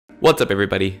What's up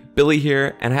everybody, Billy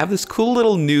here, and I have this cool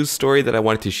little news story that I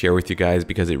wanted to share with you guys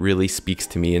because it really speaks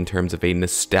to me in terms of a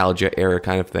nostalgia era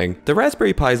kind of thing. The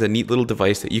Raspberry Pi is a neat little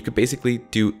device that you could basically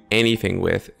do anything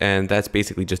with, and that's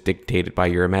basically just dictated by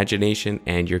your imagination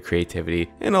and your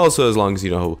creativity, and also as long as you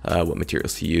know what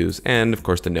materials to use, and of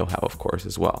course the know-how of course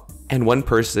as well. And one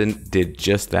person did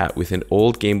just that with an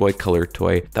old Game Boy Color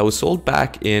toy that was sold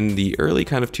back in the early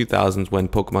kind of 2000s when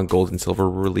Pokemon Gold and Silver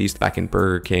were released back in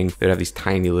Burger King. They'd have these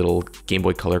tiny little Game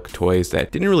Boy Color toys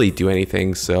that didn't really do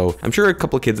anything, so I'm sure a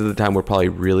couple of kids at the time were probably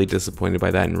really disappointed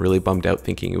by that and really bummed out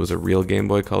thinking it was a real Game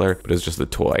Boy Color, but it was just a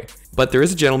toy. But there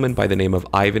is a gentleman by the name of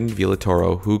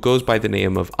Ivanretrobit who goes by the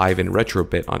name of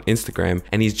Ivanretrobit on Instagram,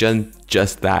 and he's done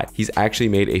just that. He's actually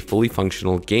made a fully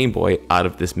functional Game Boy out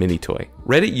of this mini toy.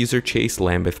 Reddit user Chase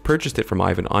Lambeth purchased it from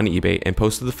Ivan on eBay and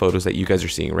posted the photos that you guys are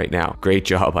seeing right now. Great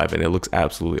job, Ivan. It looks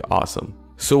absolutely awesome.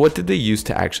 So what did they use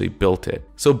to actually build it?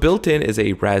 So built in is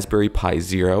a Raspberry Pi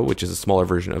Zero, which is a smaller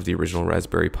version of the original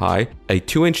Raspberry Pi, a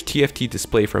 2-inch TFT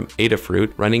display from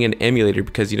Adafruit, running an emulator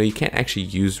because you can't actually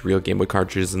use real Game Boy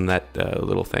cartridges in that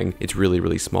little thing. It's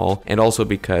really small, and also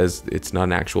because it's not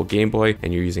an actual Game Boy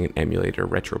and you're using an emulator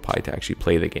RetroPie to actually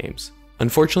play the games.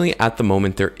 Unfortunately, at the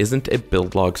moment, there isn't a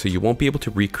build log, so you won't be able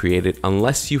to recreate it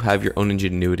unless you have your own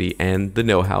ingenuity and the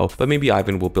know-how, but maybe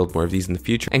Ivan will build more of these in the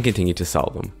future and continue to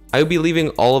sell them. I will be leaving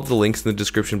all of the links in the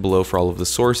description below for all of the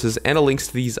sources and links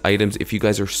to these items if you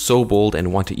guys are so bold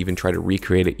and want to even try to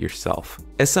recreate it yourself.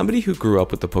 As somebody who grew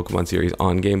up with the Pokemon series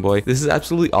on Game Boy, this is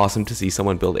absolutely awesome to see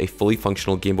someone build a fully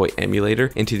functional Game Boy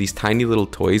emulator into these tiny little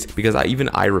toys, because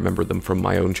I remember them from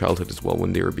my own childhood as well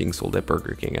when they were being sold at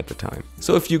Burger King at the time.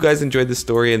 So if you guys enjoyed this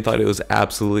story and thought it was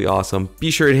absolutely awesome, be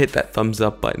sure to hit that thumbs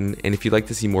up button, and if you'd like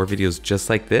to see more videos just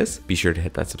like this, be sure to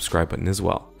hit that subscribe button as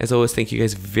well. As always, thank you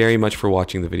guys very much for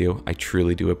watching the video. I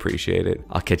truly do appreciate it.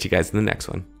 I'll catch you guys in the next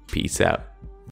one. Peace out.